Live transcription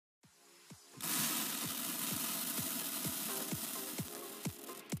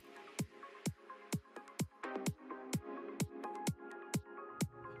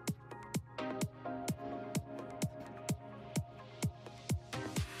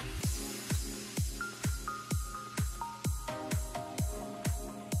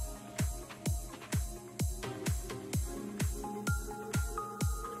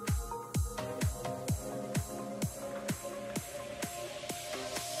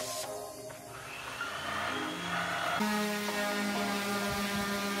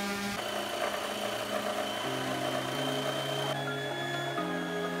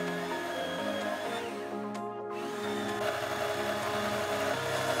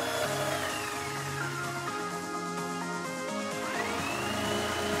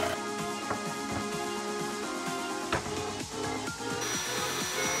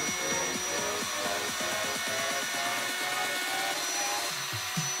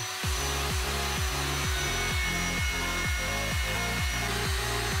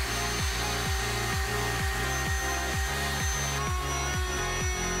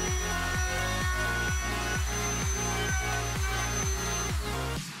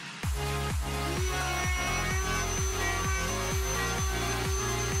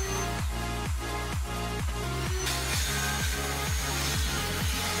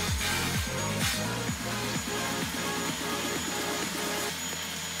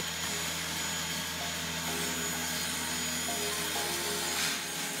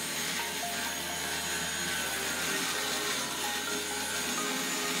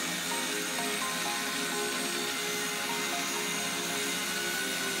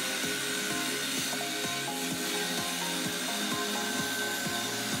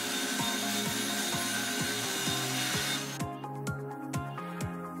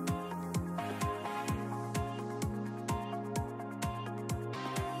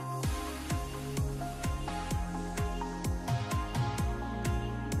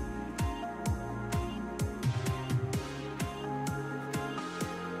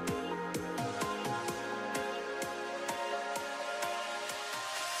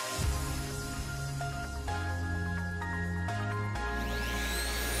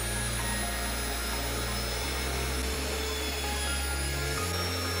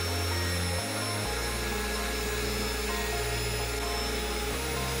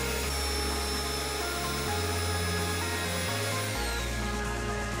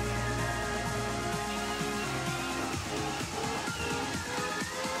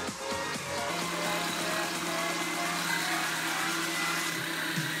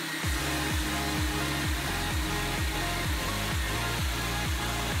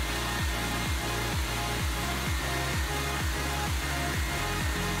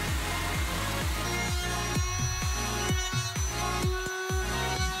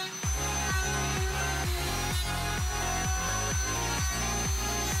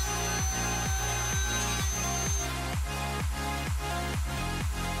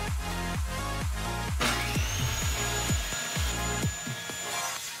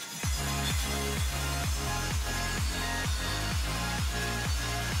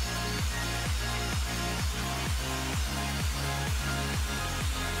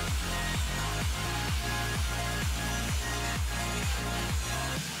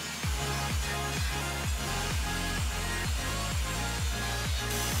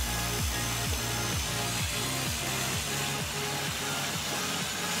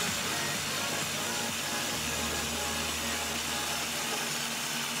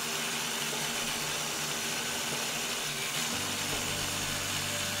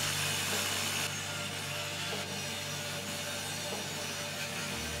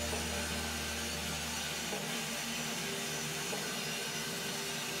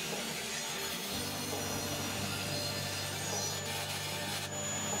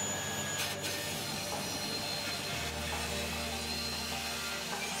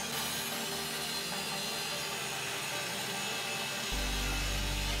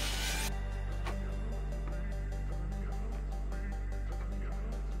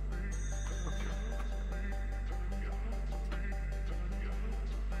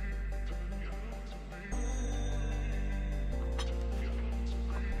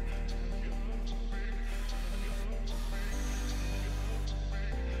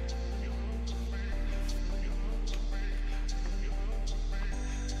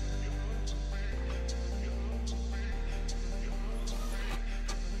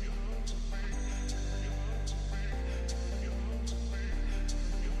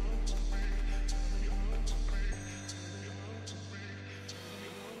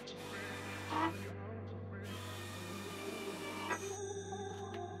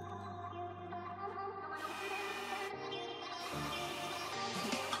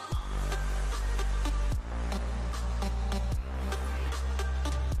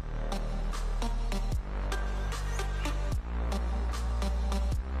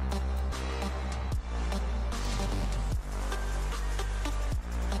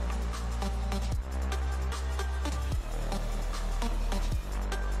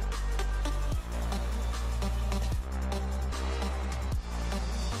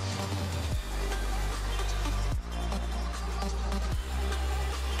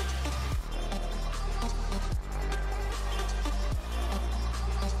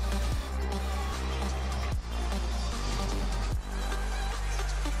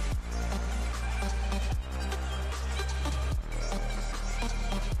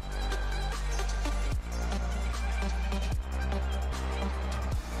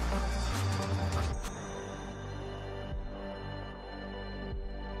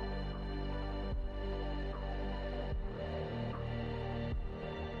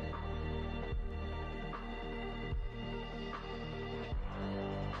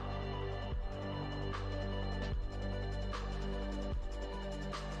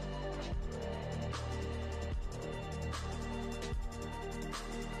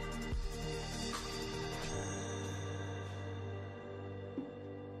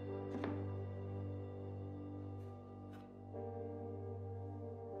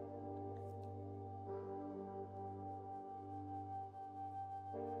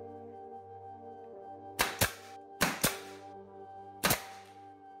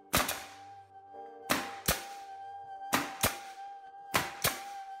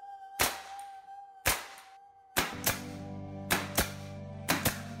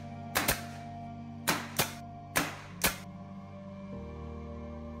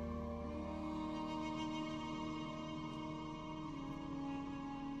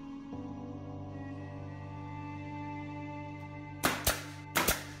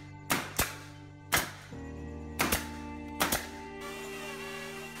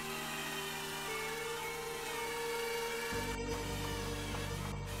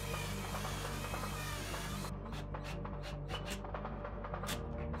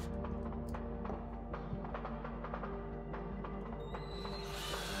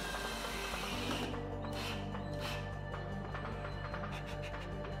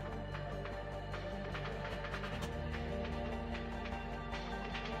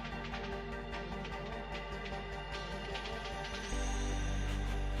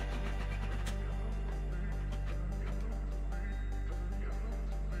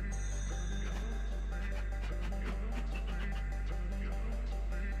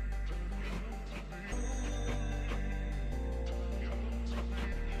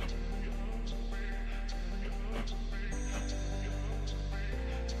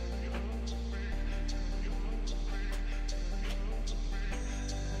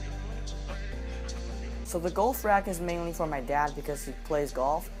So the golf rack is mainly for my dad because he plays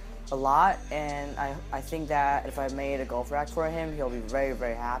golf a lot, and I think that if I made a golf rack for him, he'll be very,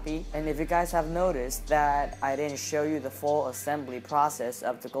 very happy. And if you guys have noticed that I didn't show you the full assembly process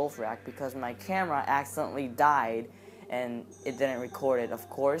of the golf rack because my camera accidentally died and it didn't record it, of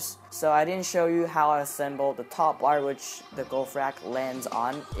course. So I didn't show you how I assembled the top bar, which the golf rack lands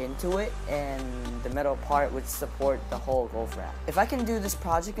on into it, and the middle part which support the whole golf rack. If I can do this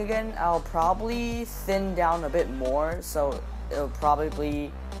project again, I'll probably thin down a bit more, so it'll probably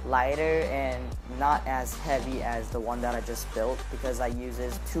be lighter and not as heavy as the one that I just built, because I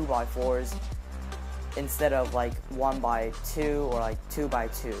uses 2x4s instead of like 1x2 or like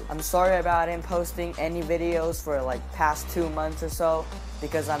 2x2. I'm sorry about him posting any videos for like past 2 months or so,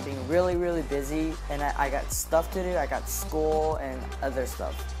 because I'm being really, really busy and I got stuff to do. I got school and other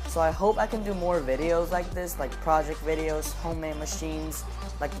stuff. So I hope I can do more videos like this, like project videos, homemade machines,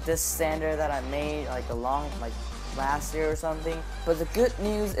 like this sander that I made like last year or something. But the good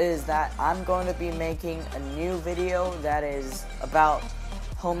news is that I'm going to be making a new video that is about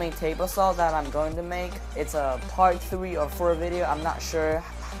homemade table saw that I'm going to make. It's a part 3 or 4 video. I'm not sure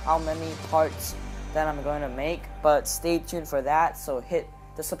how many parts that I'm going to make, but stay tuned for that. So hit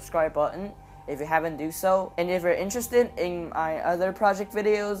the subscribe button if you haven't do so. And if you're interested in my other project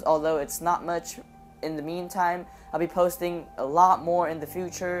videos, although it's not much in the meantime, I'll be posting a lot more in the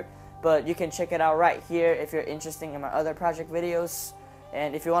future, but you can check it out right here if you're interested in my other project videos.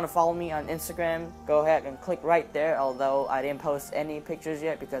 And if you want to follow me on Instagram, go ahead and click right there, although I didn't post any pictures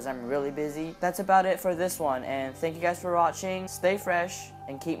yet because I'm really busy. That's about it for this one, and thank you guys for watching. Stay fresh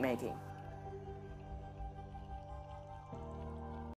and keep making.